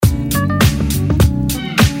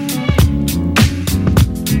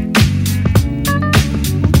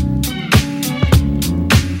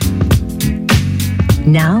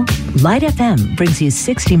Light FM brings you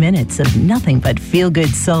 60 minutes of nothing but feel-good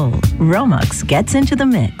soul. Romex gets into the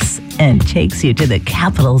mix and takes you to the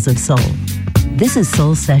capitals of soul. This is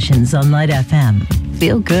Soul Sessions on Light FM.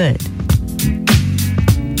 Feel good.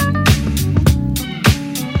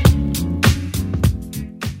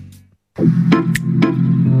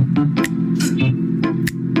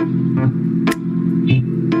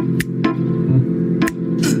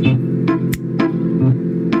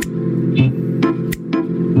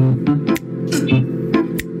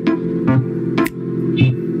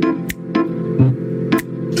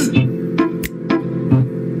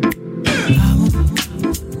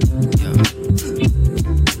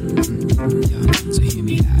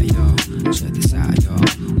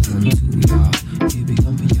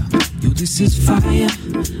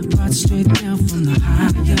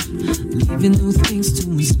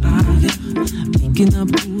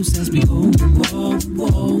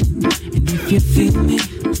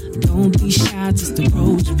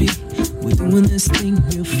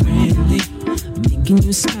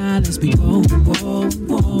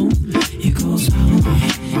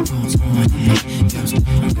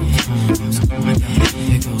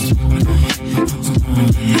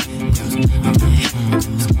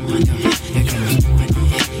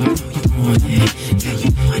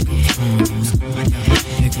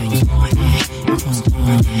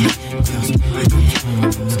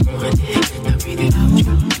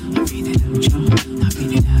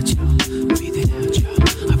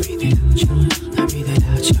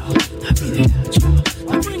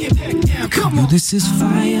 This is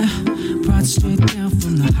fire, brought straight down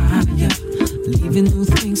from the higher, leaving new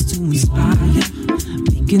things to inspire,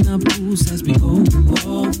 making up rules as we go,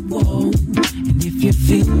 whoa, whoa. And if you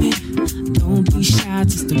feel me, don't be shy,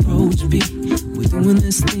 just approach me. We're doing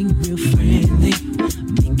this thing real friendly,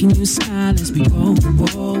 making you smile as we go,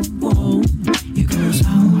 whoa, whoa. It goes,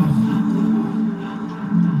 oh.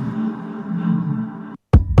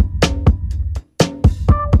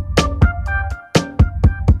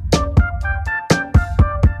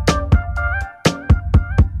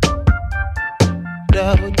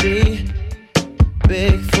 Double D,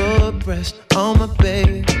 big full breast on my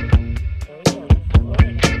baby.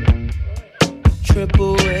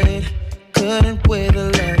 Triple weight, couldn't weigh the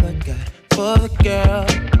love I got for the girl.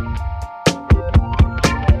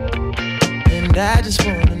 And I just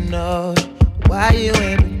wanna know why you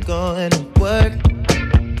ain't been going to work.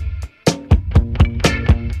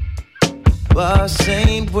 Boss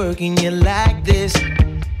ain't working you like this.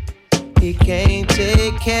 He can't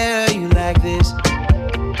take care of you like this.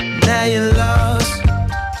 Now you're lost,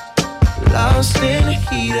 lost in the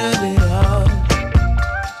heat of it all.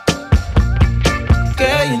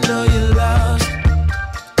 Girl, you know you're lost,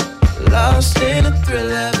 lost in the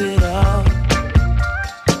thrill of it all.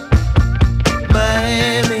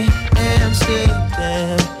 Miami,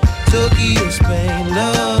 Amsterdam, Tokyo, Spain,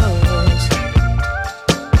 lost.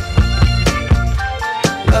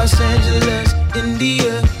 Los Angeles,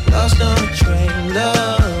 India, lost on a train,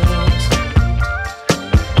 lost.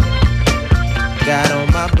 Got on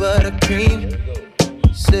my buttercream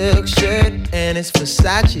silk shirt and it's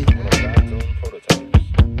Versace.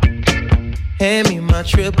 Hand me my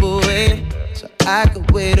triple A so I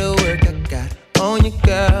could wear the work I got on you,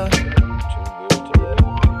 girl.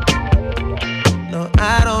 No,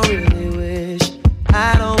 I don't really wish,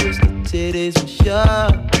 I don't wish the titties were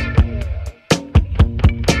sure.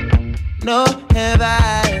 No, have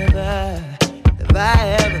I ever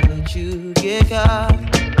let you get caught?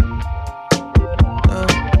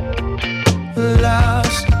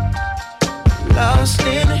 Lost, lost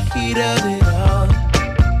in the heat of it all.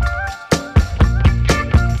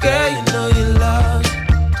 Girl, you know you're lost,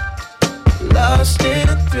 lost in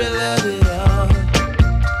the thrill of it all.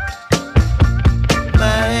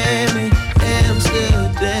 Miami,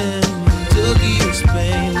 Amsterdam, Tokyo,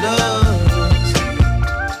 Spain, lost.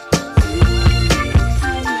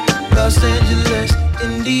 Los Angeles,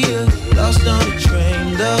 India, lost on the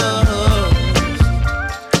train, lost.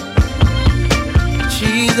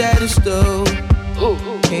 She's at the stove.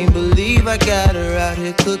 Can't believe I got her out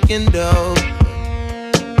here cooking dough.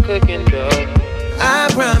 Cooking dough. I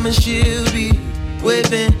promise she'll be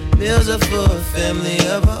whipping meals up for a family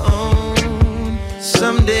of her own.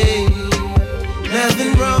 Someday,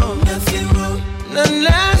 nothing wrong, nothing wrong,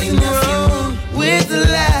 nothing wrong with the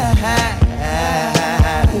lie.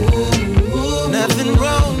 Nothing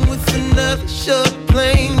wrong with another short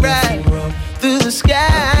plane ride through the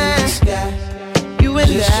sky. You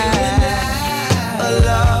and I are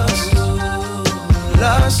lost,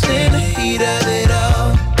 lost in the heat of it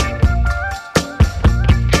all.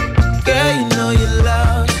 Girl, you know you're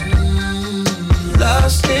lost,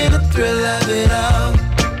 lost in the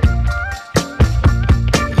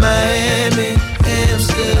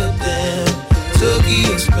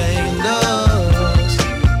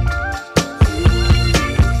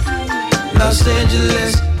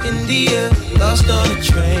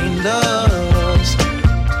trained us.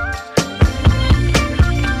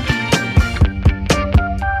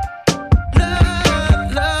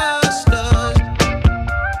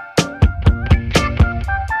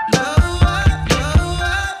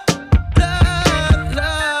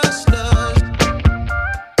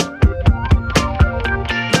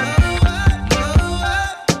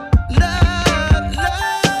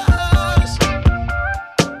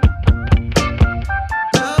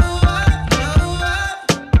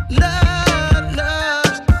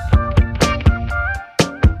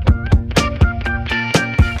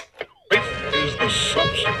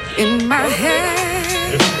 In my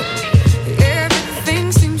head,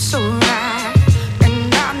 everything seems so right,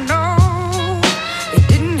 and I know it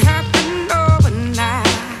didn't happen overnight.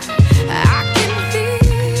 I can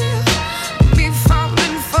feel me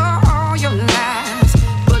falling for all your lies,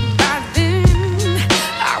 but by then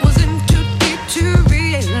I was in too deep to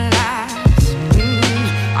realize.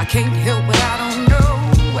 I can't help what I don't know,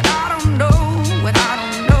 what I don't know, what I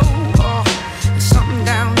don't know. Oh, there's something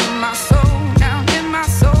down in my soul.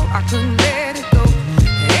 I couldn't let it go.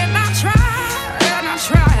 And I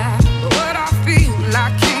tried, but what I feel I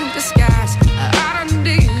can't disguise. I done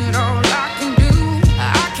did all I can do.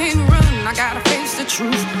 I can't run, I gotta face the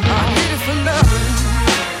truth. I did it for love,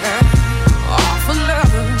 all for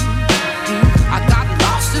love. I got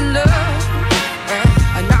lost in love,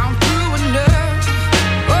 and now I'm through with love.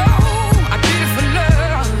 Oh, I did it for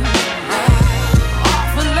love, all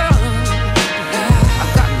for love. I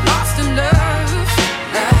got lost in love.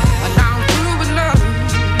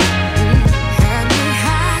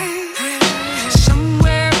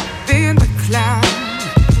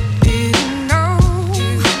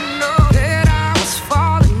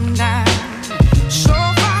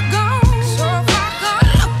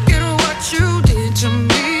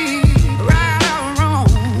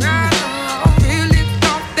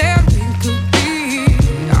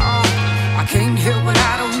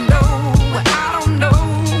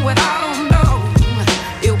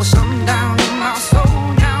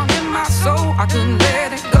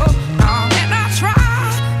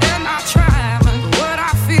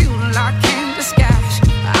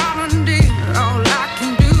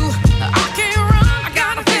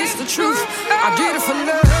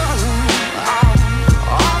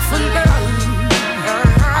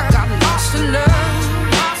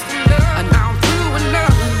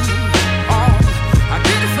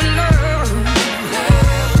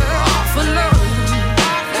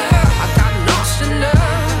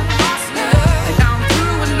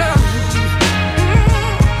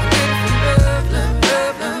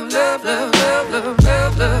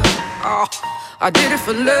 I did it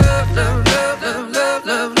for love, love, love, love, love,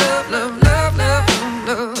 love, love, love, love, love,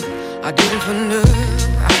 love. I did it for love,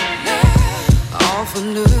 all for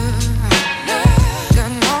love.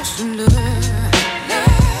 Got lost in love,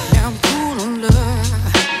 now I'm cool on love.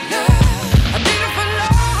 I did it for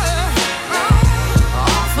love,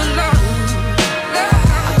 all for love.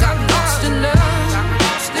 I got lost in love,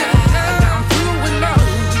 and now I'm through with love.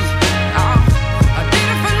 I did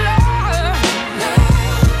it for love,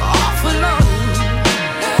 all for love.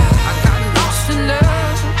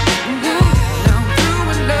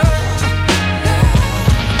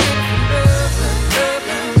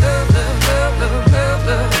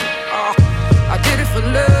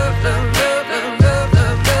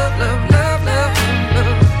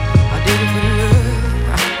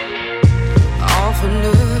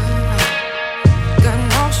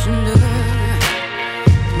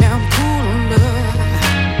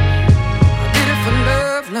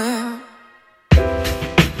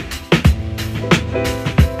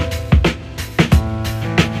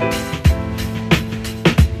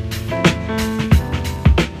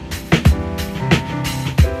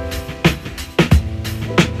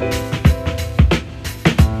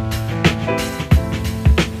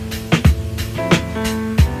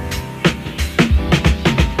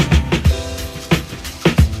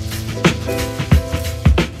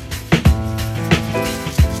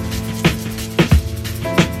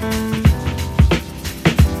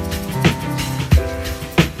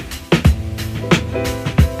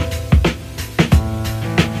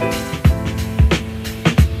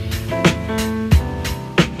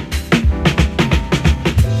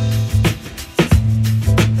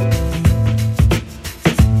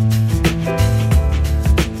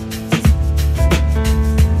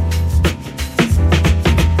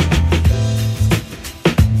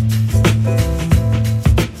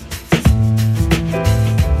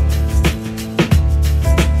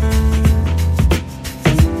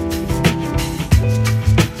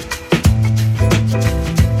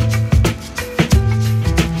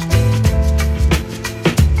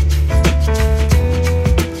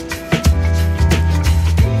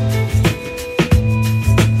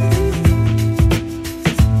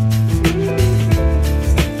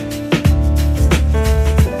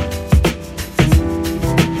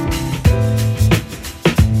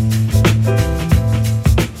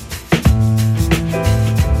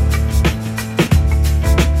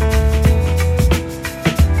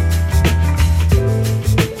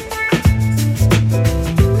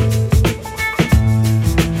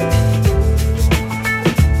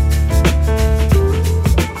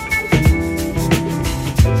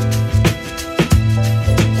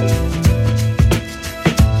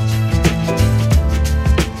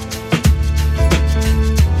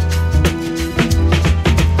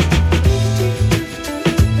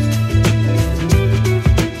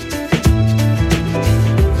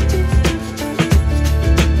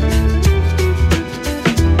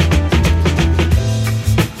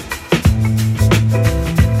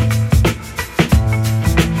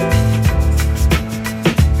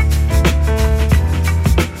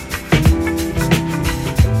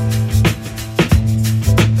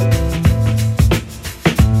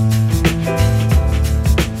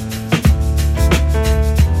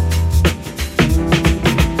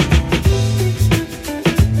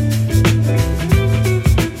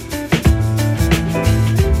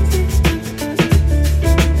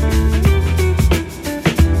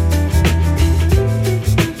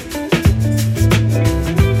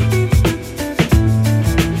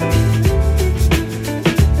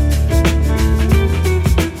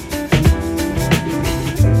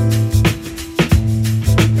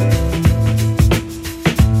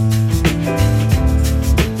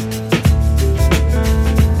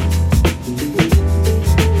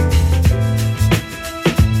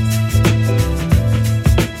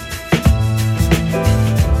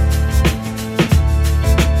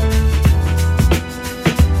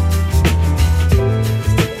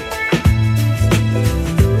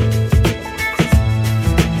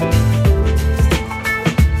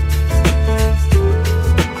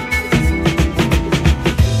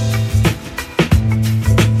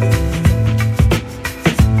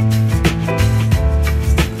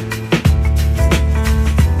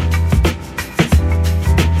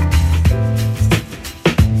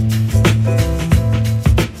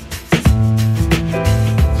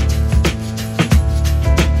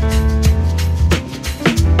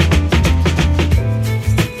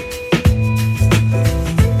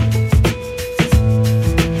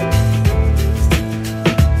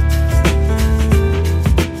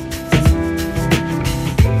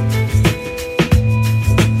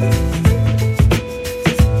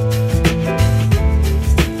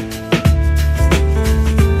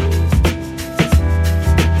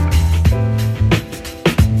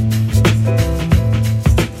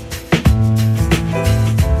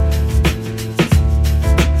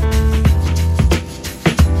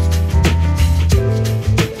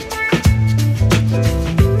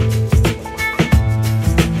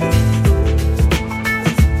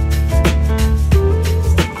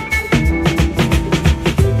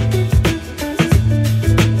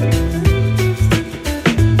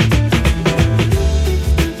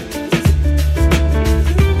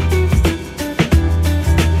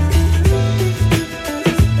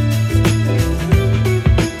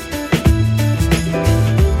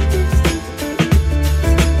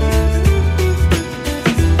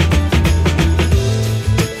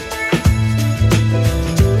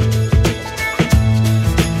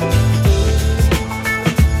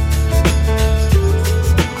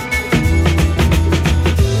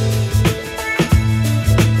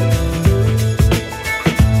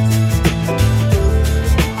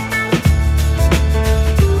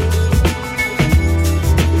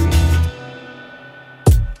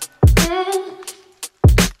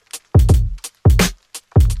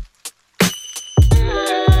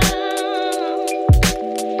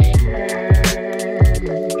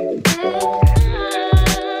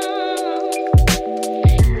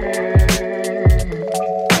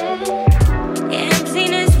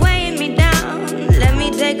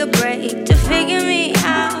 a break to figure me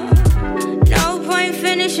out. No point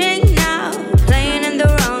finishing now, playing in the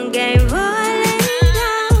wrong game, falling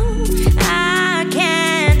down. I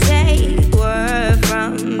can't take word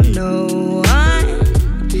from no one.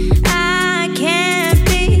 I can't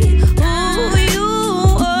be who you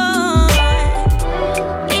want.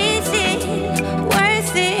 Is it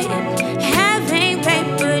worth it having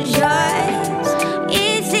paper joys?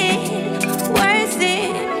 Is it worth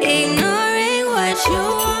it ignoring what you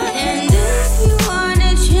want? And if you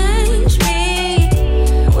wanna change me,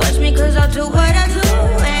 watch me 'cause I'll do what I do.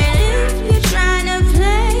 And if you're trying to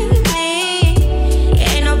play me,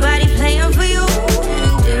 ain't nobody playing for you.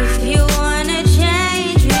 And if you wanna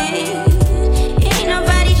change me, ain't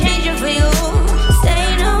nobody changing for you. Say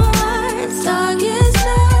no words, talk is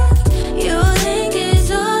love. You think it's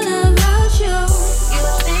all about you. You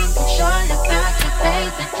think it's all about you,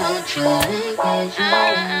 baby, don't you? Think it's all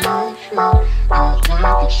about you. You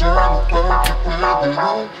think it's all about you, baby,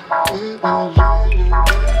 don't you? Think it's all about you.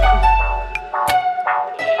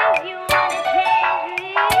 If you wanna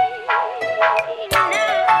change me,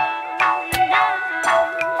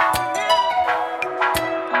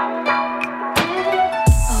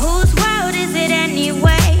 whose world is it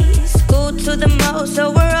anyway? School to the most,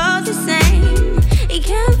 so we're all the same. You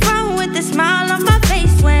can't run with a smile on my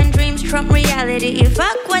face when dreams trump reality.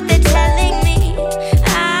 Fuck what they're telling me.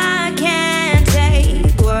 I can't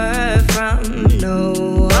take word from no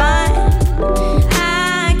one.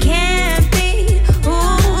 I can't be who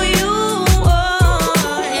you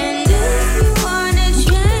want. And if you wanna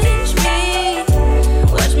change me,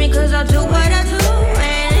 watch me 'cause I'll do what I do.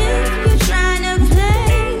 And if you're trying to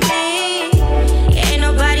play me, ain't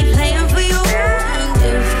nobody playing for you. And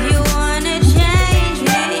if you wanna change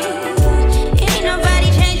me, ain't nobody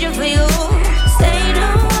changing for you. Say no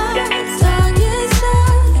words, talk is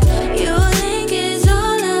love. You think it's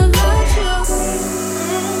all about you.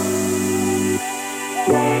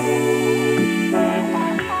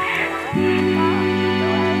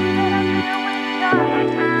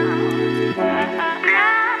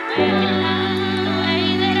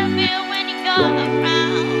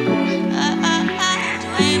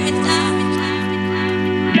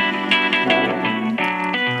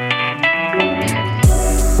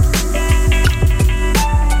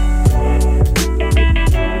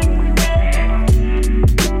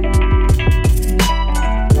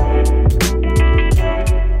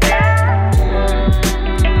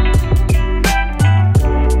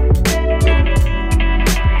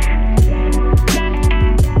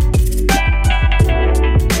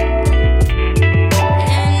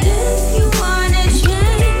 And if you wanna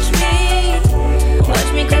change me, watch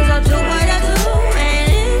me 'cause I'll do what I do. And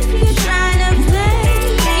if you're trying to play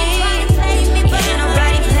me, ain't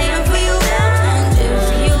nobody playing for you. And if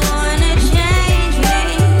you wanna change me,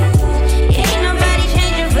 ain't nobody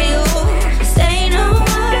changing for you. Say no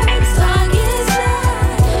words, talk is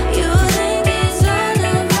love. You think it's all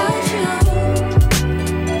about you.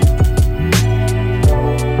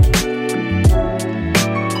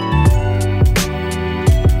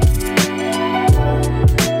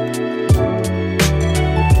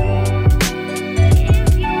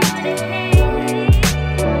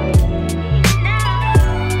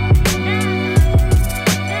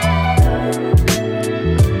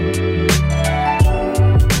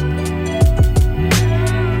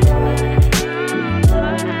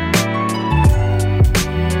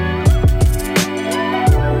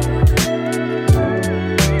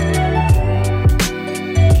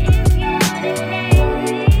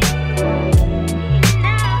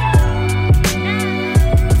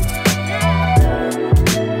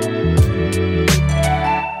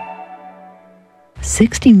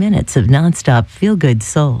 Sixty minutes of nonstop feel-good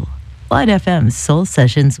soul. Light FM's Soul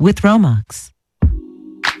Sessions with Romax.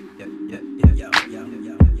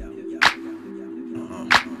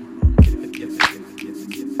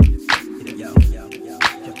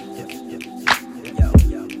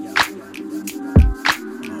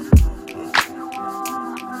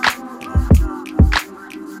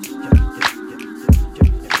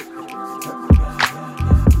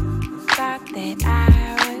 Thought that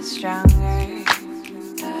I was stronger,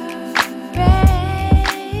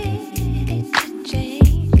 ready to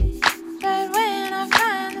change, but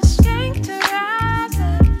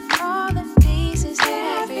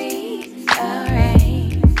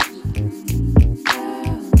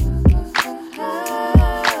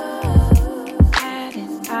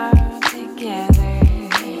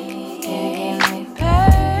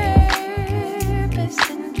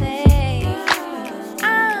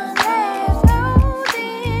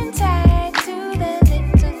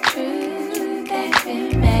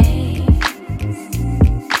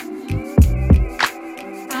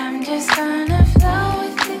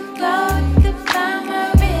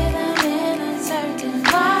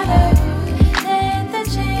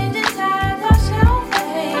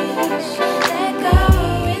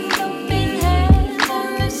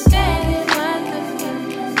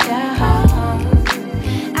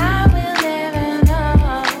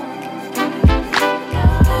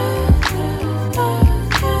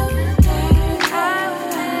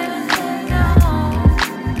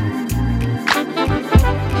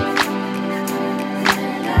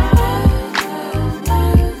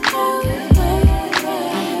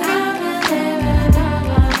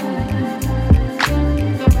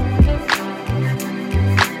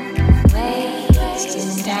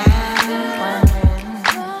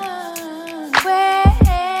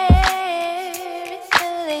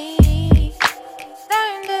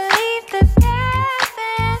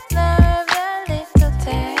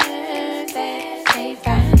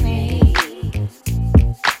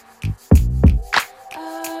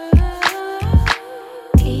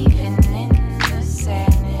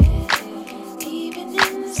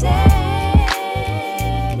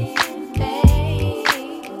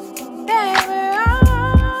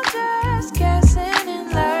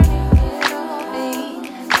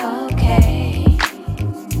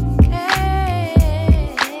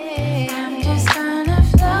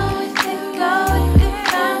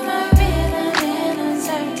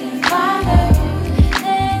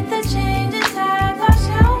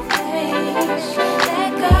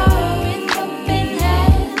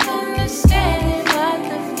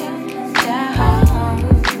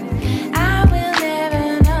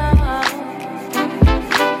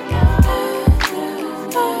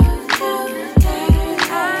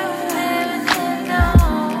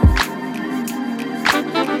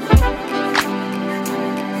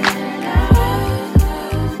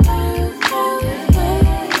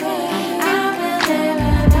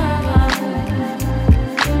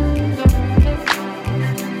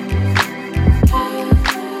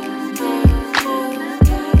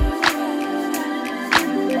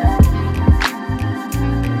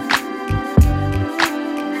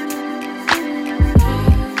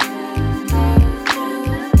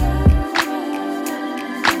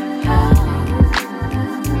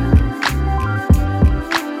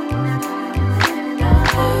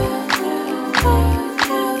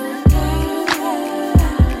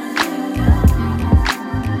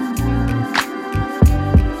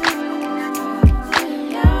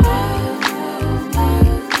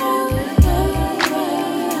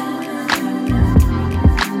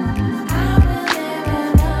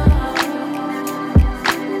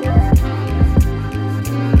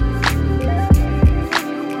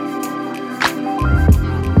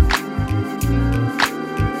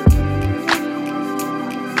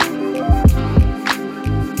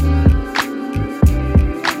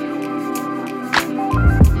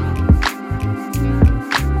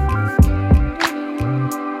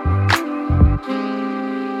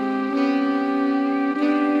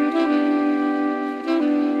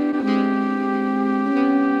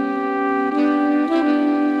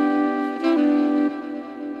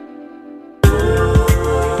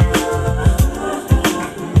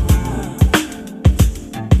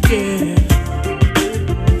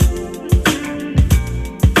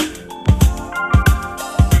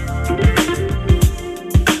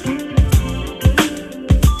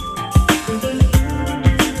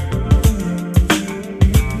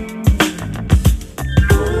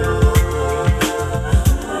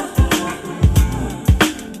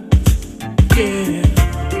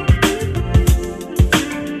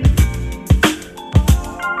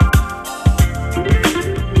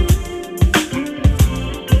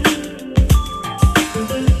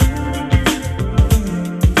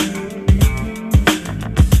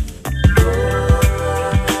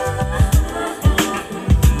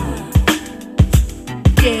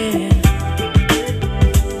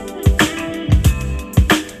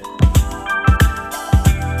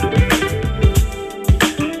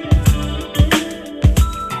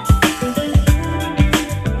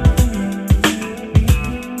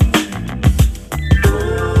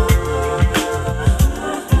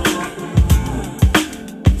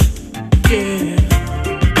Yeah.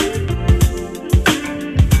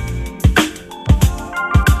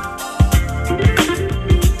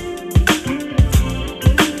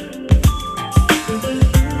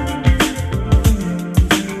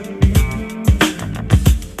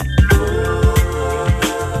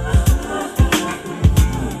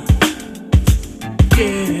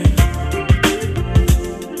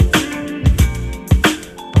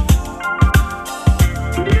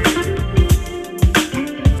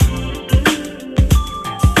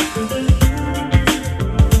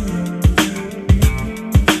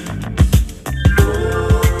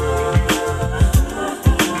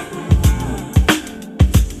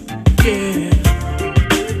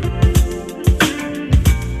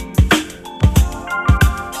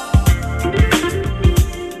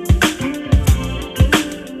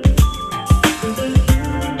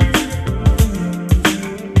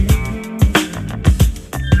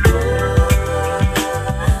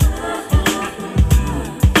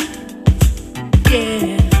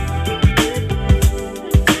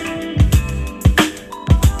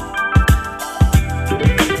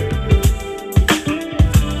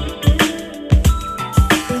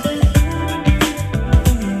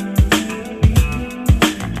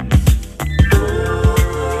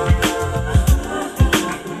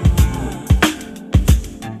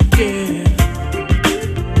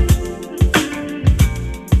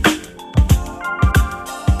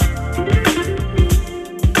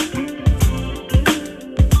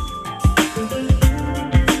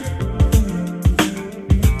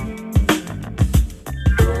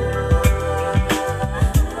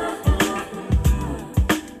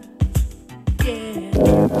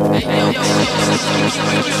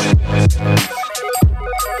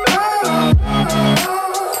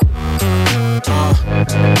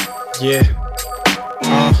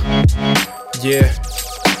 Yeah.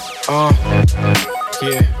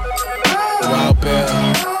 Yeah. Wild Bell.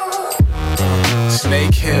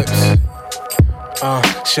 Snake Hips.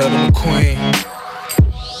 Sheldon McQueen.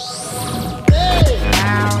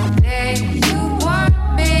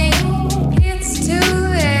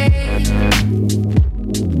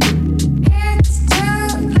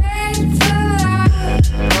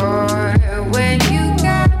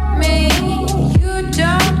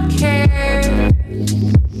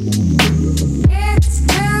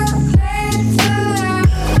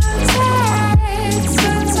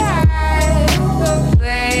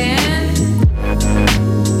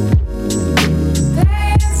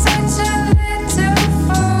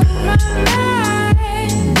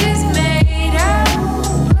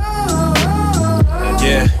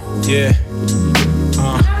 Yeah.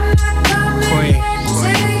 Queen.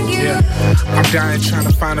 Yeah. I'm dying trying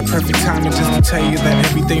to find a perfect timing just to tell you that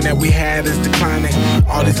everything that we had is declining.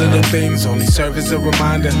 All these little things only serve as a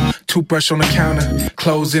reminder. Toothbrush on the counter,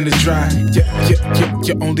 clothes in the dry.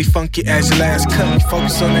 You're only funky as your last cut. You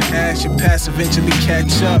focus on the ass, your past eventually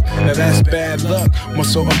catch up. Now that's bad luck, more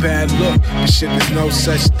so a bad look. But shit, there's no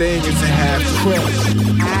such thing as a half crook.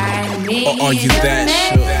 Or are you that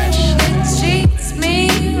shook? Treats me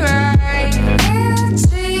right,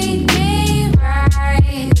 treat me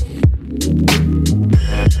right.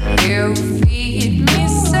 You feed me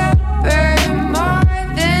supper more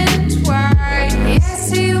than twice.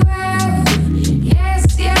 Yes, he will. Yes,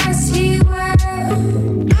 yes, he will. I'm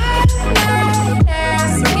not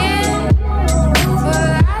asking for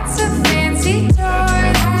lots of fancy toys.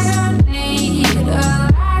 I don't need a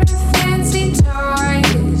lot of fancy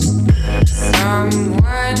toys.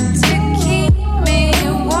 Someone to keep me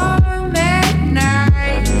warm at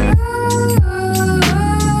night. Ooh.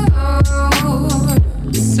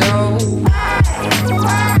 So why,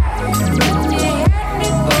 when you had me,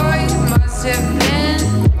 boy, you must have been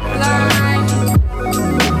blind.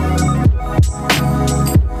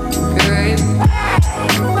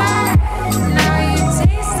 Goodbye, now you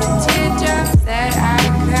taste the teardrops that I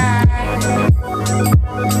cried.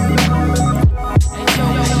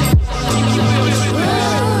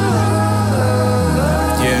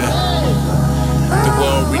 Yeah. The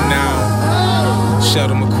world renowned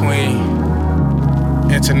Sheldon McQueen.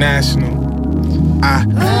 International. I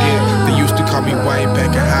forget, they used to call me white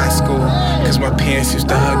back in high school, cause my pants used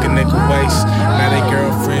to hug a nigga waist. Now they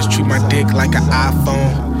girlfriends treat my dick like an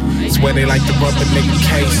iPhone. Swear they like the rubber nigga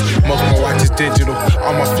case. Most my watch is digital,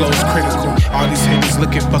 all my flows critical. All these haters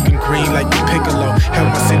looking fucking green like the Piccolo. Held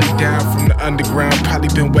my city down from the underground. Probably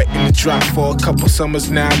been waiting to drop for a couple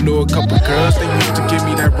summers now. Knew a couple girls, they used to give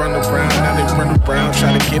me that run around. Now they run around,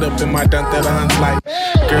 try to get up in my dun-da-duns like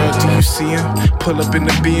Girl, do you see him? Pull up in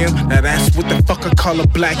the BM. Now that's what the fuck I call a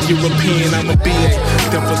black European. I'm a BA,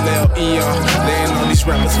 double L-E-R. Laying all these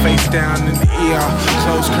rappers face down in the ER.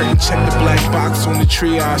 Close curtain, check the black box on the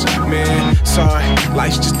triage. Man, sorry,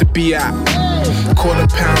 life's just a B.I. Quarter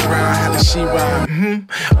pound round, how does she ride?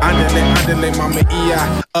 Andale, mama E.I.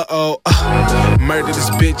 Murder this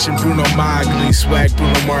bitch and Bruno Magli. Swag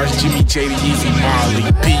Bruno Mars, Jimmy J, the Easy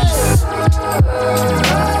Marley. Peace.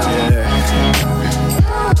 Yeah.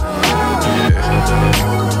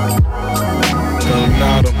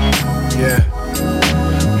 Donado, yeah.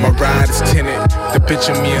 My ride is tinted. The bitch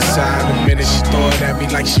on me inside. The minute she throw it at me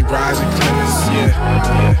like she rides in Clemens, yeah.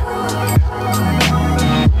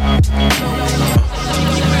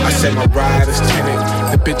 I said my ride is tinted.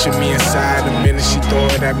 The bitch on me inside. The minute she throw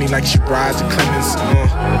it at me like she rides in Clemens, yeah.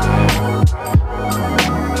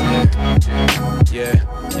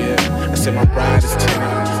 I said my ride is tinted.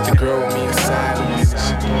 The girl with me inside. The minute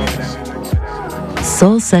she throw it at me.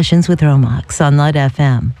 Soul Sessions with Romax on Light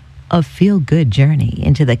FM. A feel-good journey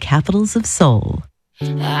into the capitals of soul.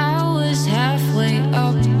 I was halfway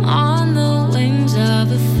up on the wings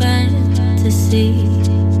of a fantasy,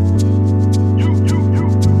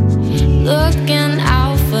 looking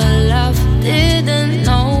out for love, didn't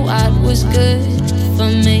know what was good for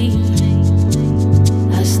me.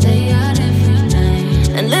 I stay out every night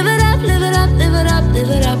and live it up, live it up, live it up, live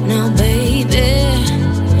it up now, baby.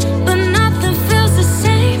 But nothing feels the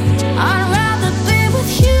same. I'd rather be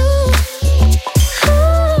with you.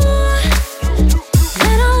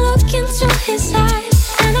 Then I look into his eyes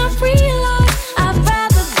and I realize I'd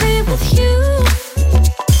rather be with you.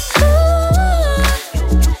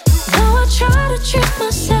 Though I try to trick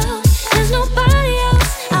myself, there's nobody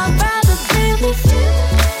else. I'd rather be with you.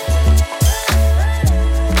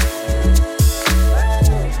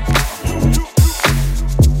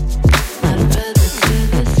 I'd rather be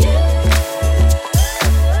with you.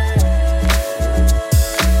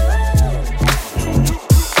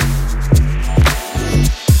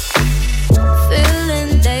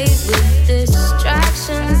 Filling days with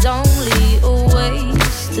distractions, only a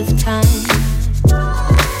waste of time.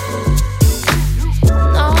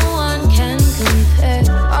 No one can compare,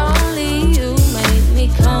 only you make me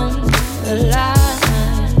come alive.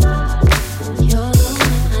 You're the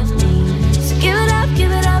one I need. So give it up,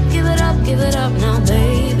 give it up, give it up, give it up now,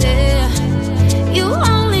 baby. You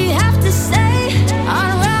only have to say,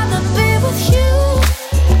 I'd rather be with you.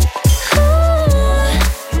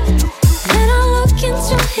 Then I look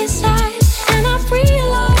into his eyes and I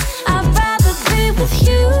realize I'd rather be with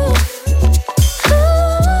you.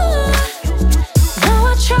 Though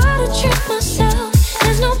I try to trick myself,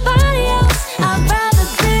 there's nobody else. I'd rather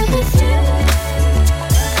be with you.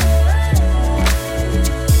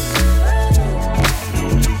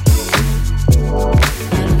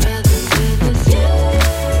 I'd rather be with you.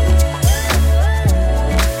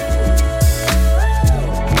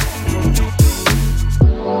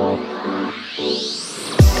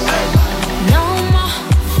 No more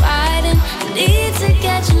fighting, need to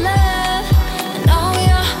get your love. I know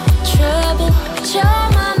you're trouble, but you're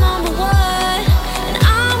my number one. And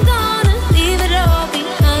I'm gonna leave it all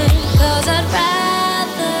behind, 'cause I'd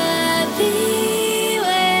rather be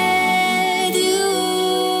with you.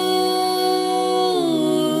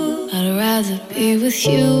 I'd rather be with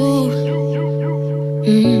you.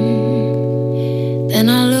 Then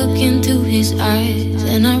I look into his eyes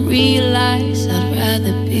and I realize I'd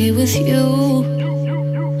rather be with you.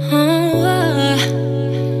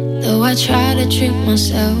 Though I try to trick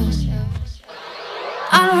myself,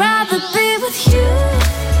 I'd rather be with you.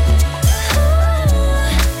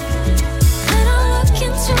 Then I look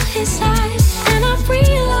into his eyes and I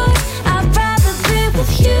realize I'd rather be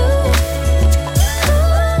with you.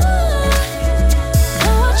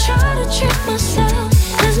 Though I try to trick myself,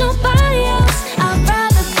 there's nobody else. I'd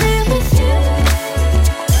rather be with you.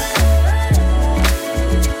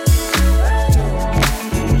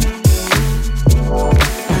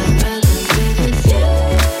 I'd rather be with you.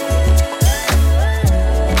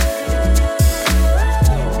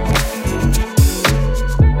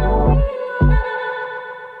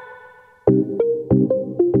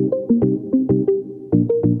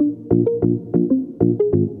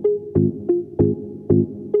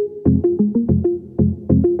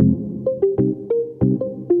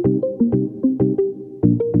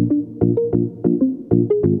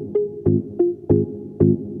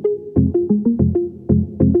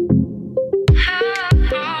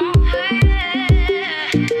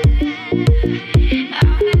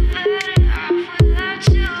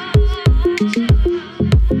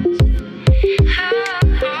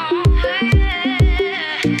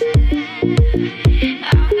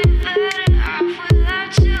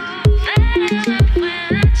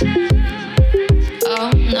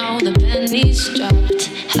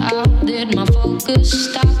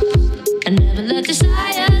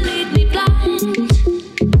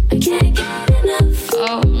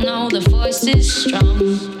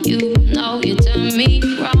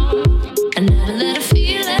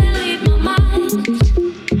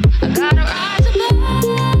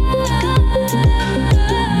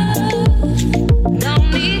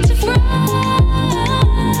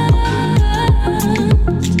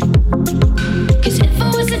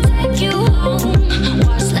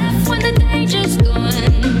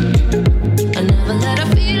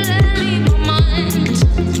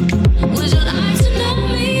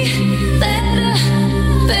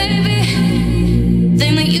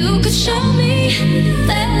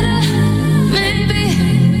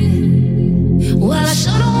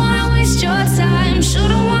 your time. Sure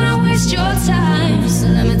don't wanna waste your time. So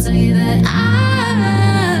let me tell you that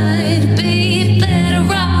I'd be better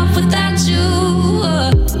off without you.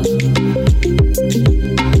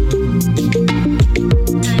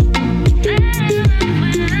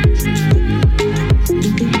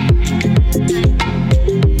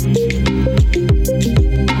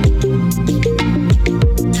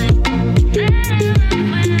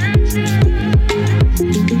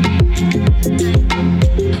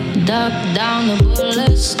 Duck down, the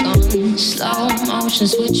bullet's gone. Slow motion,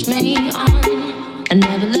 switch me on. I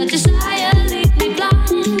never let desire leave me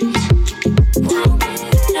blind.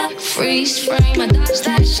 Freeze frame, I dodge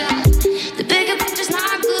that shot. The bigger picture's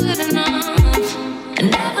not good enough. I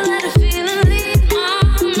never let a feeling leave my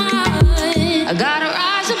mind. I gotta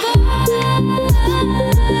rise above.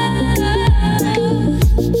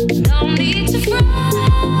 Don't need to front.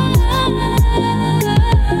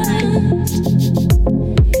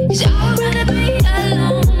 'Cause I'd rather be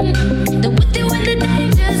alone than with you in the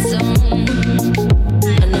danger zone.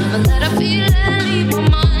 I never let a feeling leave my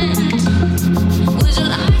mind. Would you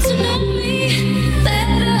like to know me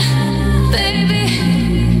better, baby?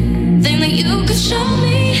 Think that you could show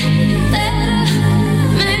me better,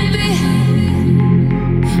 maybe?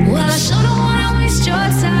 Well, I sure don't wanna waste your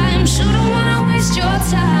time. Sure don't wanna waste your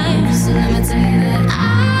time. So let me tell you that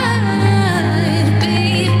I'd be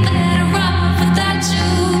better off without you.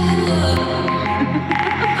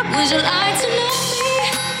 Would you like to know me?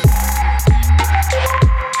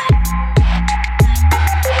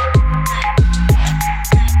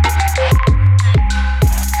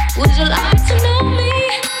 Would you like to know me?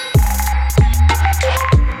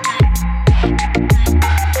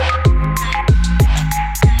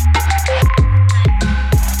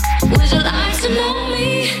 Would you like to know me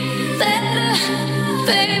better,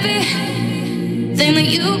 baby? Think that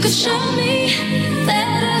you could show me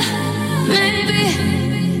better, maybe?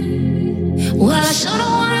 Well, I sure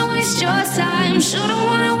don't wanna waste your time. Sure don't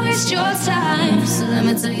wanna waste your time. So let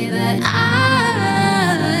me tell you that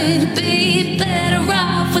I'd be better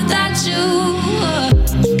off without you.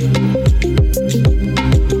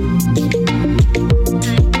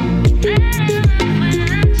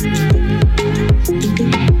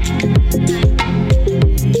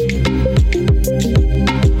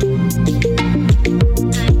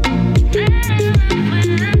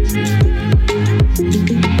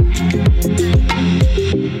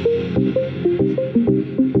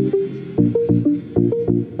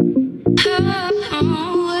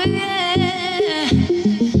 Oh, yeah.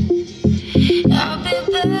 I'll be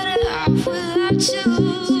better off without you.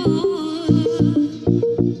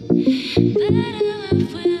 Better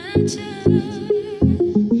off without you.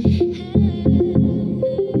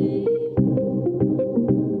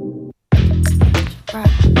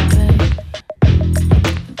 Rock, babe.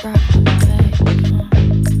 Rock, babe.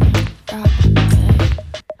 Rock, babe.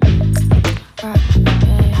 Rock,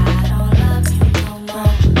 babe. I don't love you no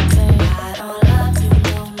more, babe. I don't love you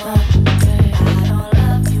no more, babe. I don't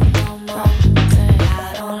love you no more, babe. I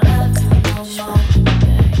don't love you no more,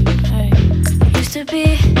 babe. Hey. Used to be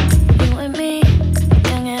you and me,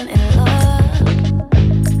 young and in love.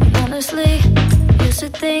 Honestly, used to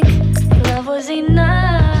think love was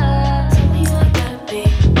enough. Tell me what gotta be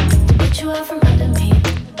to get you out from under me.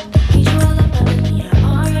 Need you all up under me. I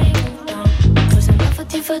already moved on. Was in love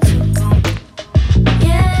with you for too long.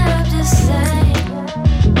 Yeah, I'm just saying.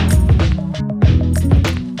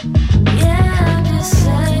 Yeah, I'm just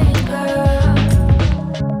saying, girl.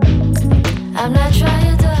 I'm not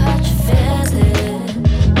trying to hurt your feelings,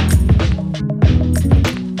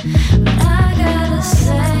 but I gotta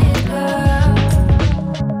say, girl,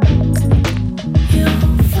 you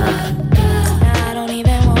fucked up. Now I don't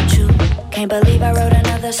even want you. Can't believe I wrote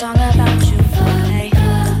another song about you. Hey,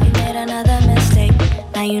 you made another mistake.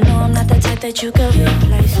 Now you know I'm not the type that you could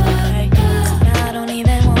replace. Hey, now I don't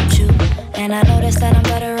even want you, and I noticed that I'm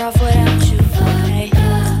better off without you. Hey,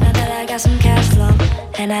 now that I got some cash flow,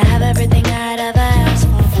 and I have everything I'd ever asked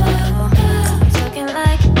for. Talking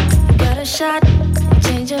like I got a shot at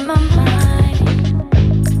changing my mind,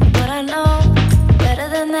 but I know better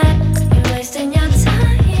than that. You're wasting your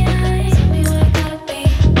time. Tell me what it gotta be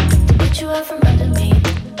to get you out from under me.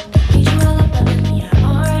 Need you all up under me. I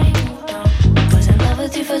already moved on. Was in love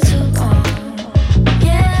with you for too long.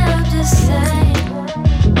 Yeah, I'm just saying.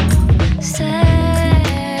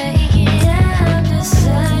 Yeah, I'm just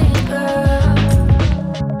saying, girl.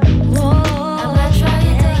 Whoa, I'm not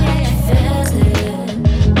trying to hurt your feelings.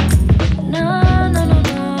 No, no, no,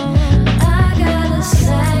 no. I gotta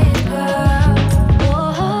say, girl.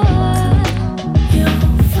 Whoa, you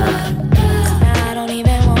fucked up. Now I don't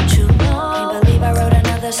even want you. Can't believe I wrote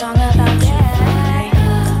another song about you.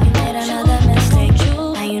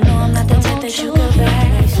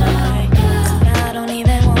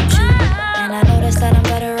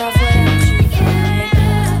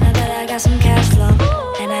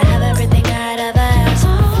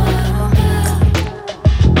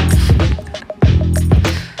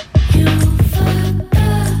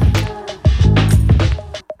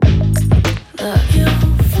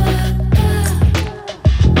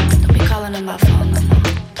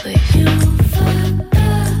 please. You fucked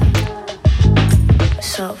up.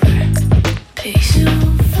 It's over. Peace. You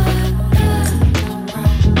fucked up.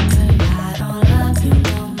 I don't love you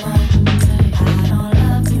no more. I don't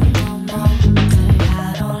love you no more.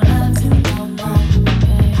 I don't love you no more.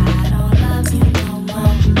 I don't love you no more.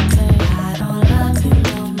 I don't love you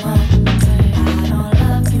no more. I don't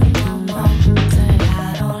love you no more. I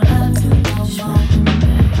don't love you no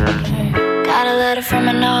more. Got a letter from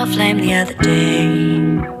an old flame the other day.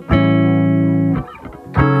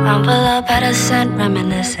 Envelope had a scent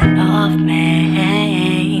reminiscent of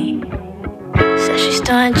me. Says she's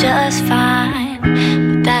doing just fine,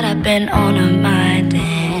 but that I've been on her mind,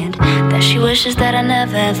 and that she wishes that I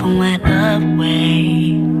never ever went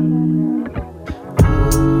away.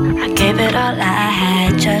 I gave it all I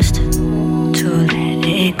had just to let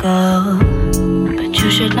it go, but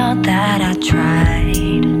you should know that I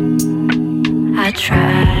tried. I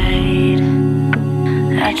tried.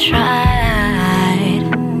 I tried.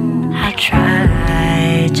 I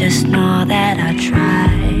tried. Just know that I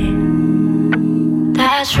tried.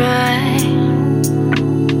 That's right.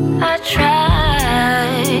 I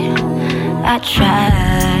tried. I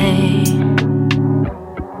tried.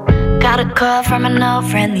 Got a call from an old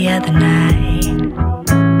friend the other night.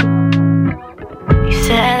 He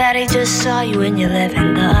said that he just saw you and you're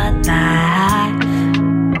living the life.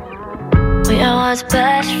 We were once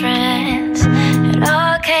best friends. It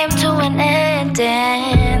all came to an end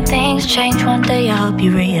and things changed one day. I hope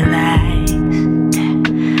you realize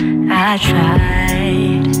I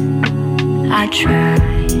tried. I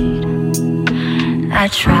tried. I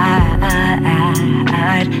tried.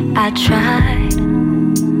 I tried.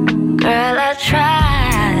 Girl, I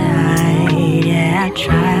tried. Yeah, I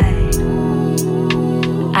tried.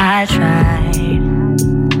 I tried.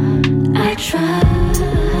 I tried.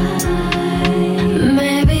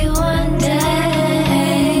 Maybe one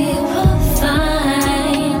day we'll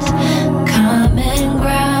find common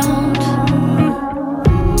ground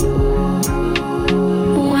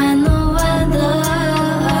when the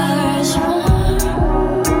weather's warm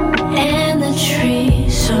and the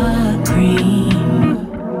trees are green.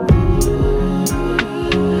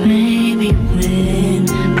 Maybe when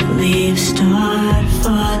the leaves start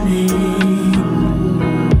falling.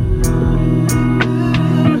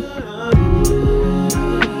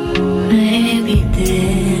 Maybe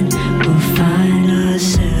then we'll find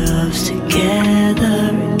ourselves together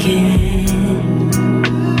again.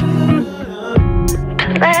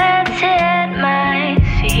 Planted my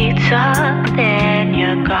seeds all in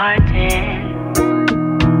your garden.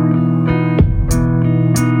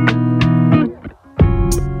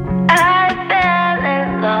 I fell in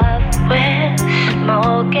love with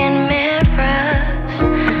smoke and mirrors.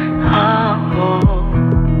 Oh.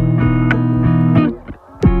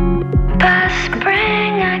 By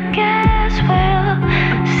spring, I guess we'll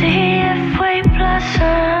see if we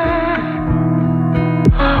blossom.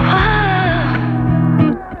 Oh,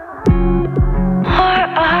 or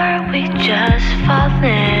are we just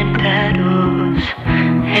falling petals?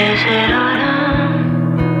 Is it autumn?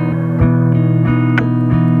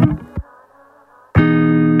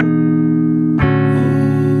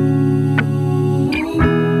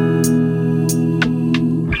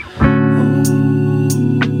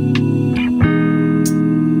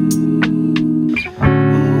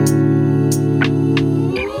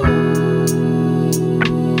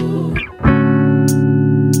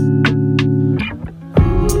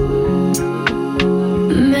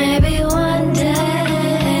 Maybe one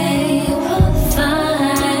day we'll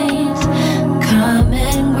find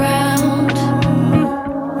common ground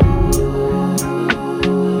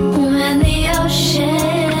when the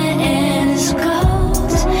ocean is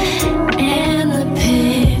cold and the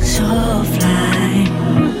pigs all fly.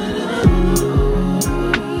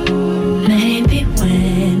 Maybe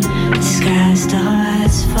when the sky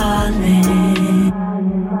starts falling.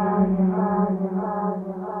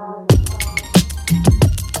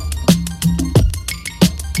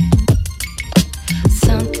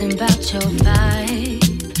 Something about your vibe,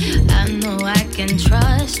 I know I can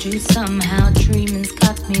trust you. Somehow dreaming's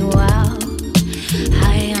got me wild.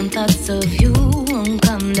 High on thoughts of you won't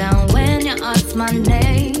come down when you ask my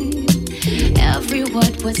name. Every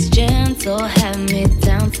word was gentle, had me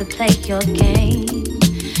down to play your game,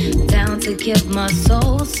 down to give my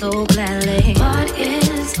soul so gladly. What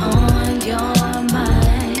is on your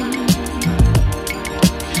mind?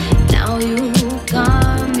 Now you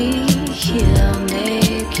got me here,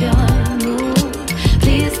 make your move.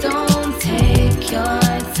 Please don't take your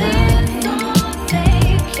time.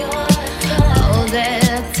 All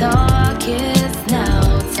that talk is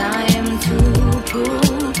now time to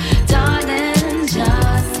prove. Darling,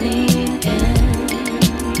 just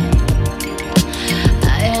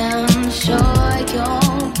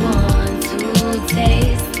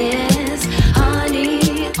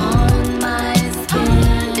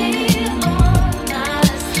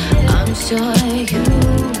sure you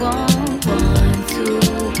won't want to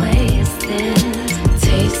waste this.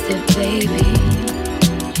 Taste it, baby.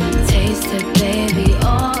 Taste it, baby.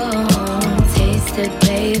 Oh, taste it,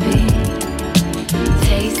 baby.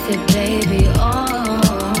 Taste it, baby.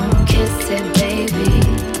 Oh, kiss it, baby.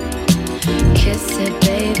 Kiss it,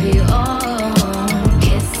 baby. Oh,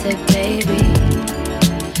 kiss it, baby.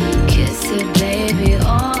 Kiss it, baby.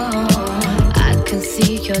 Oh, I can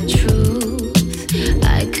see your truth.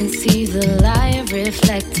 I can see the lie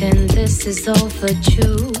reflecting. This is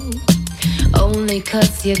overdue. Only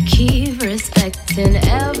 'cause you keep respecting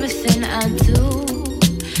everything I do.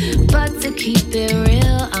 But to keep it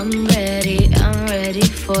real, I'm ready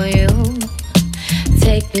for you.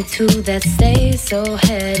 Take me to that stage so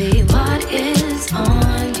heady. What is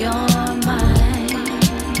on your mind?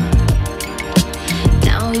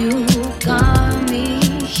 Now you got me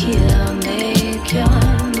here, make your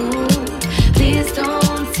move. Please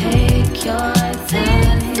don't take your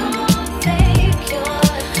time.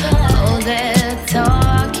 All that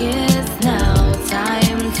talk is now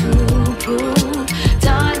time to prove.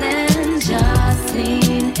 Darling, just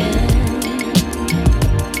lean in.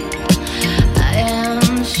 I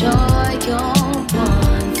am sure you'll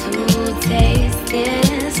want to taste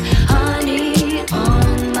this honey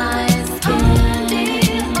on my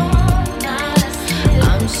skin.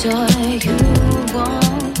 I'm sure you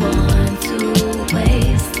won't want to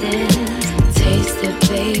waste this. Taste it,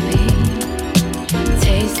 baby.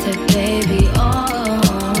 Taste it, baby. Oh,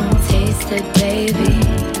 taste it, baby.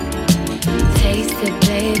 Taste it,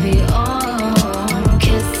 baby. Oh,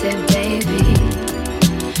 kiss it, baby.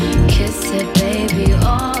 Kiss it, baby.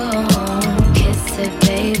 Oh, kiss it,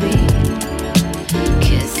 baby.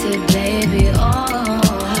 Kiss it, baby.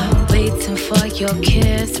 Oh, waiting for your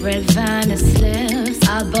kiss, red Venus lips.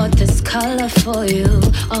 I bought this color for you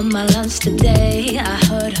on my lunch today. I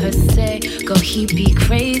heard her say, go he be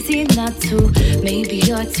crazy not to. Maybe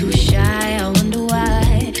you're too shy, I wonder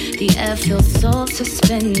why. The air feels so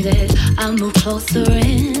suspended. I move closer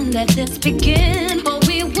in, let this begin, or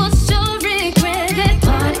we will sure regret it.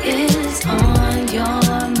 What is on your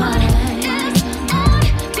mind?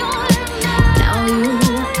 Now you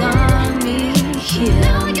got me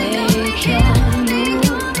here, make your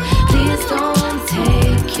move. Please don't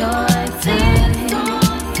take your time.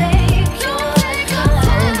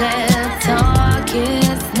 All that talk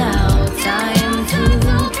is now time to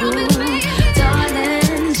prove.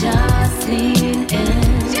 Darling, just lean in.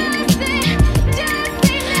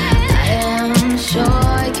 I am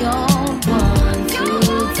sure you'll want to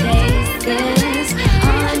taste this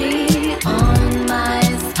honey on my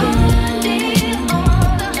skin.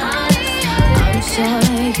 I'm sure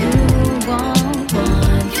you won't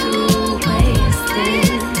want to waste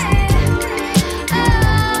this.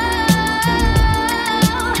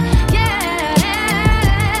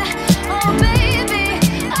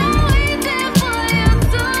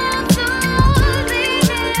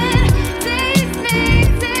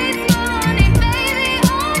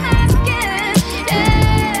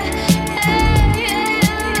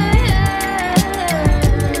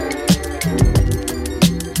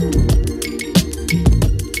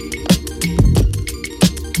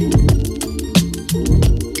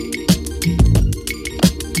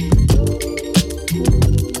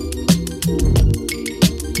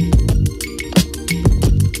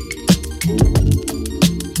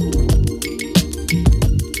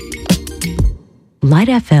 Light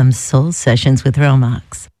FM Soul Sessions with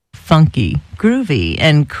Romax. Funky, groovy,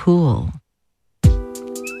 and cool.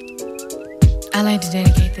 I like to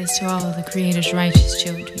dedicate this to all of the Creator's righteous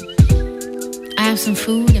children. I have some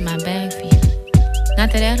food in my bag for you.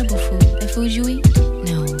 Not that edible food, that food you eat.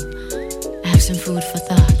 No, I have some food for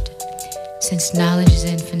thought. Since knowledge is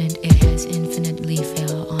infinite, it has infinitely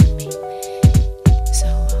fell on me. So,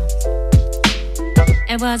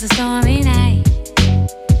 it was a stormy night.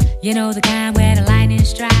 You know the kind where the lightning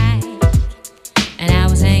strikes. And I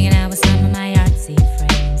was hanging out with some of my artsy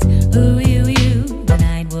friends. Ooh, you. The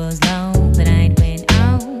night was long, the night went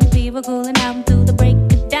on. We were cooling out through the break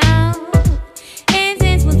of dawn.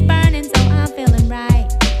 Incense was burning, so I'm feeling right.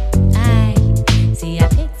 I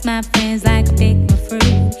picked my friends like I picked my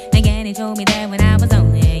fruit. Again, he told me that when I was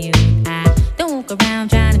only a youth, I don't walk around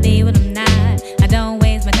trying to be what I'm not. I don't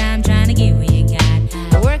waste my time trying to get what you got.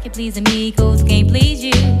 I work at pleasing me, cause I can't please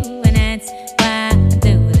you. And that's why I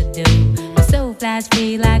do what I do. My soul flies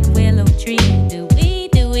free like a willow tree. Do we?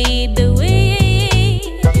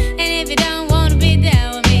 And if you don't wanna be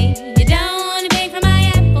down with me, you don't wanna be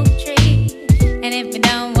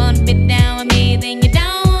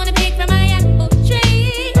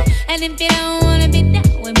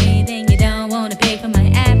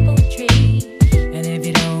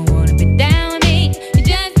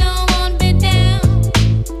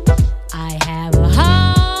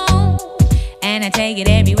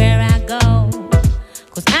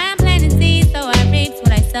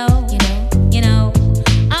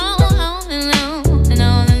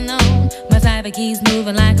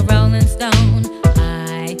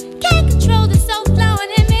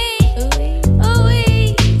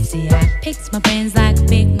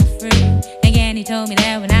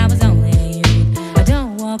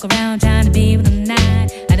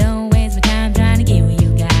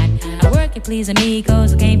pleasing me,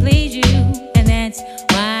 cause I can't please you. And that's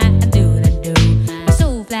why I do what I do. My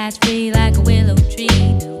soul flies free like a willow tree.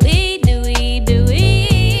 Do we, do we, do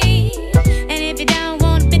we? And if you don't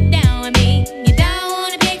wanna fit down with me, you don't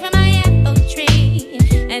wanna pick from my apple tree.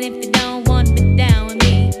 And if you don't wanna fit down with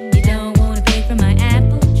me, you don't wanna pick from my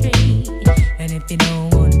apple tree. And if you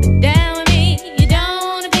don't wanna fit down with me, you don't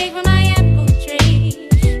wanna pick from my apple tree.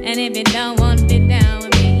 And if you don't wanna fit down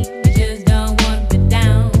with me, you just don't wanna fit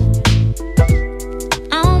down.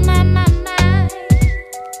 Oh my, my, my.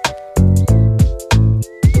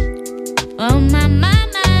 Oh my, my,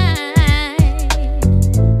 my.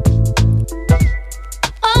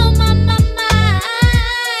 Oh my, my, my.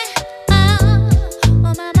 Oh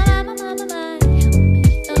my, my, my, my, my, my.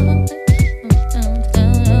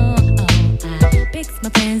 I picked my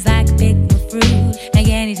friends like I picked my fruit.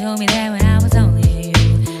 Again, he told me that when I was only you.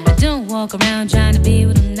 I don't walk around trying to be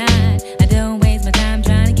what I'm not. I don't waste my time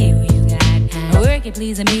trying to get what you got. I work at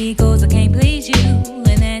pleasing me, cause I can't please you.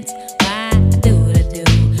 And that's why I do what I do.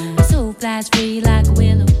 My soul flies free like a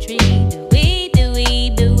willow tree. Do we, do we,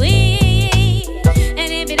 do we?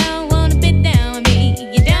 And if you don't wanna fit down with me,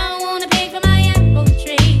 you don't wanna pick from my apple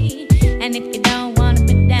tree. And if you don't wanna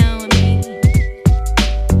fit down with me,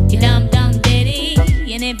 you dum dum diddy.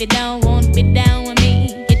 And if you don't wanna fit down with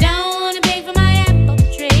me, you don't wanna pick from my apple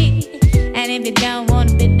tree. And if you don't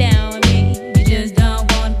wanna fit down with me, you just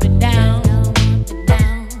don't wanna fit down.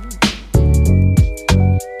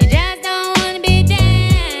 You just don't wanna be down.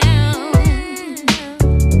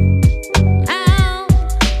 Oh,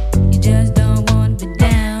 you just don't wanna be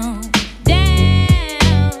down.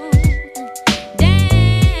 Down, down,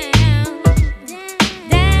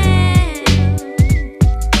 down.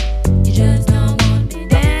 You just don't wanna be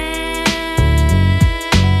down.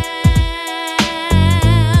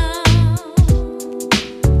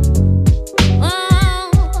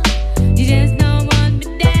 Oh, you just don't wanna be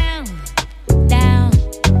down. Down,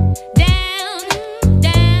 down,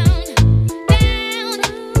 down,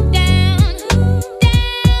 down, down,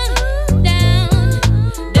 down,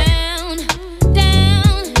 down,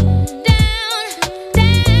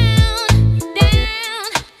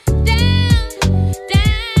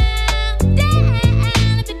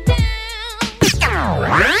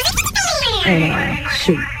 down,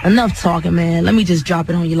 Shoot, enough talking, man. Let me just drop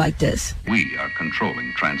it on you like this. We are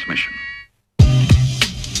controlling transmission.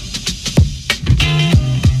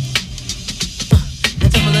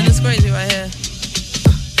 Timberland is crazy right here.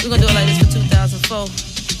 We're gonna do it like this for 2004.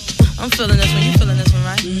 I'm feeling this one, you feeling this one,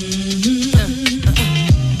 right?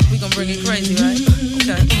 We gonna bring it crazy, right?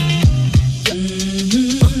 Okay.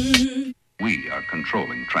 We are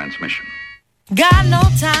controlling transmission. Got no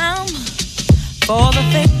time for the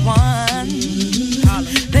fake ones.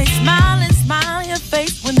 They smile and smile your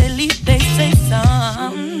face when they leave, they say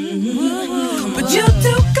something. But you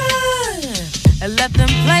too good and let them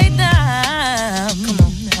play dumb. Come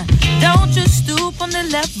on. Don't just stoop on the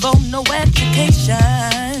level, no education.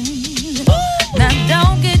 Now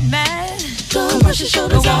don't get mad. Go brush your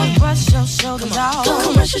shoulders off. Brush your shoulders off.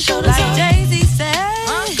 Go brush your shoulders off. Like Jay-Z said.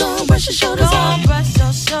 Go brush your shoulders off. Go brush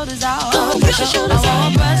your shoulders off. Go brush your shoulders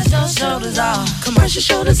off. Brush your shoulders off. Come brush your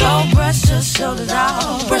shoulders off. Go brush your shoulders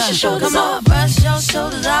off. Brush your shoulders off. Brush your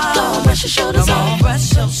shoulders off. Go brush your shoulders off.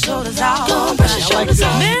 Brush your shoulders off. Go brush your shoulders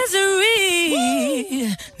off.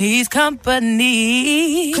 Misery needs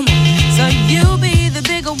company. Come on. So you be the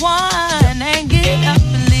bigger one and get up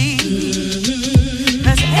and leave.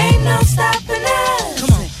 Cause ain't no stopping us.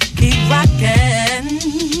 Come on. Keep rocking.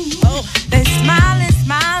 Oh. They smile and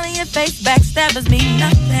smile in your face. Backstabbers mean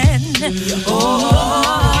nothing. Oh.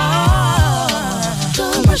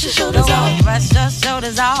 Go brush your shoulders off. Brush your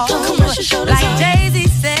shoulders off. Go brush your shoulders off. Like Jay-Z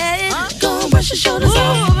said. Go brush your shoulders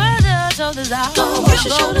off. Brush your shoulders off. Go brush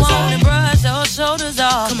your shoulders off. Brush your shoulders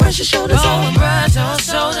off. Come brush your shoulders off. Brush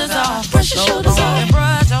your shoulders off. Brush your shoulders off. Brush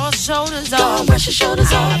your shoulders off. Go brush your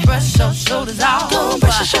shoulders off. Brush your shoulders off. Go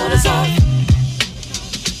brush your shoulders off.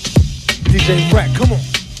 DJ Rack, come on.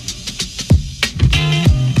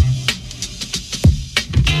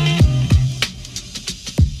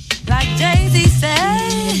 Like Jay-Z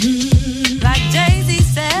said. Like Jay-Z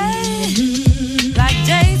said. Like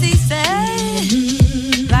Jay-Z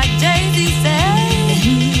said. Like Jay-Z said.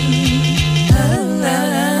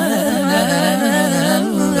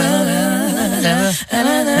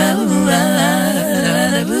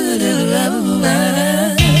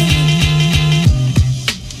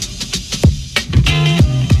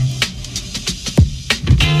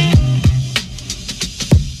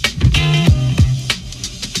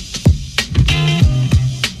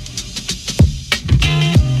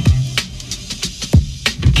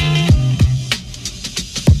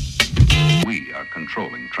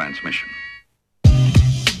 controlling transmission.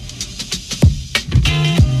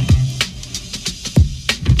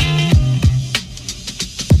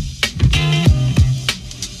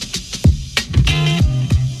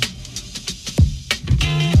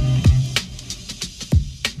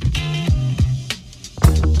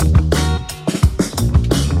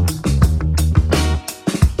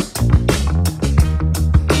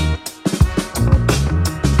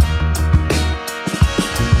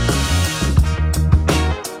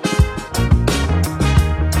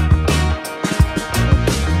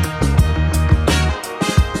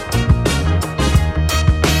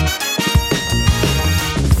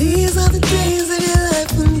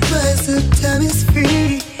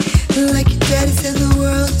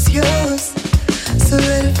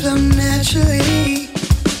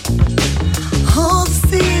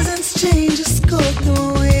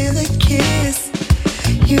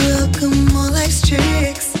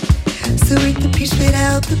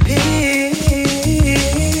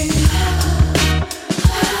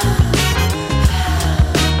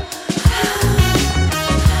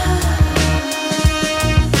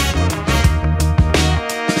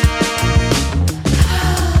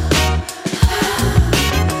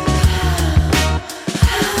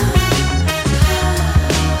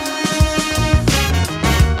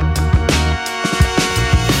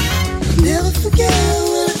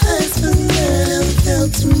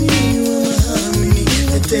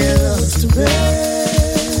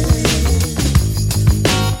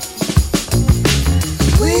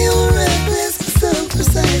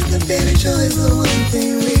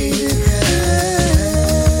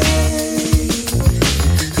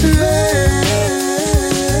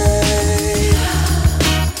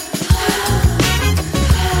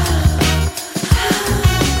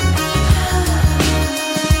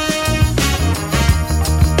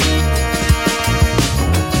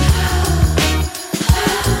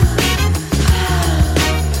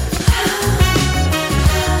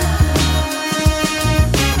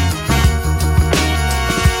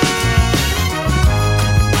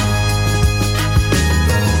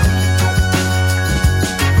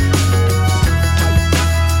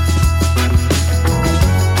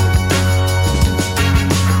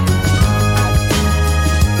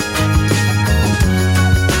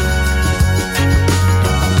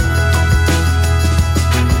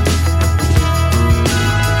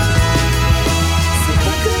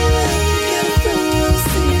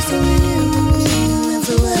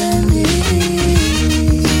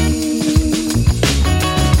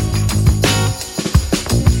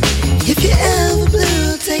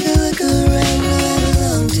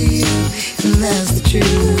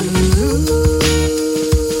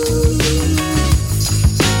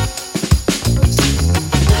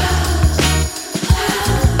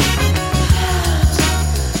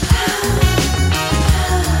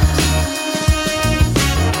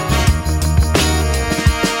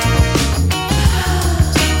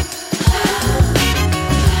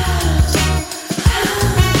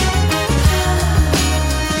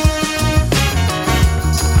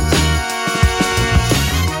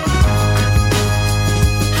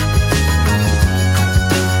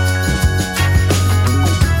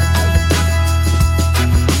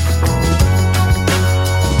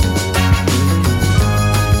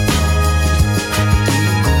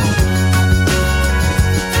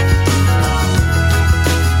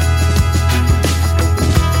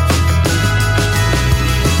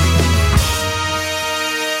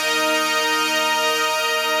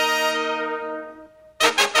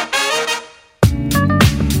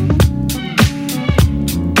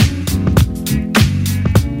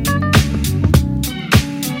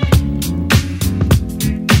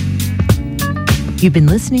 You've been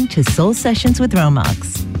listening to Soul Sessions with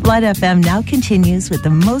Romox. Light FM now continues with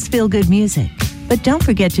the most feel-good music. But don't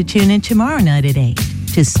forget to tune in tomorrow night at 8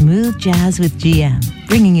 to Smooth Jazz with GM,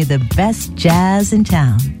 bringing you the best jazz in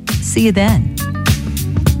town. See you then.